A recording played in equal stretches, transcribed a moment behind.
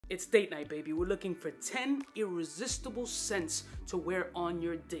It's date night, baby. We're looking for 10 irresistible scents to wear on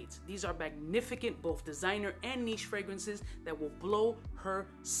your date. These are magnificent, both designer and niche fragrances that will blow her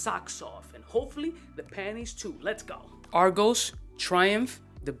socks off. And hopefully the panties too. Let's go. Argos, Triumph,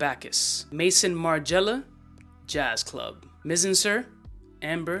 the Bacchus. Maison Margiela, Jazz Club. Mizensir,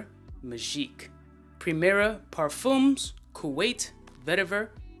 Amber, Magique. Primera Parfums, Kuwait,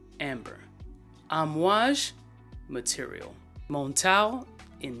 Vetiver, Amber. Amouage, Material. Montal,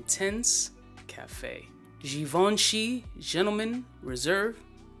 Intense, Cafe. Givenchy, Gentleman, Reserve,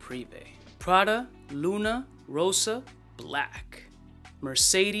 Privé. Prada, Luna, Rosa, Black.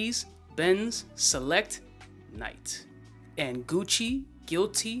 Mercedes, Benz, Select, Night. And Gucci,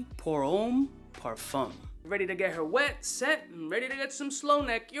 Guilty, Pour Homme, Parfum. Ready to get her wet, set, and ready to get some slow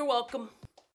neck. You're welcome.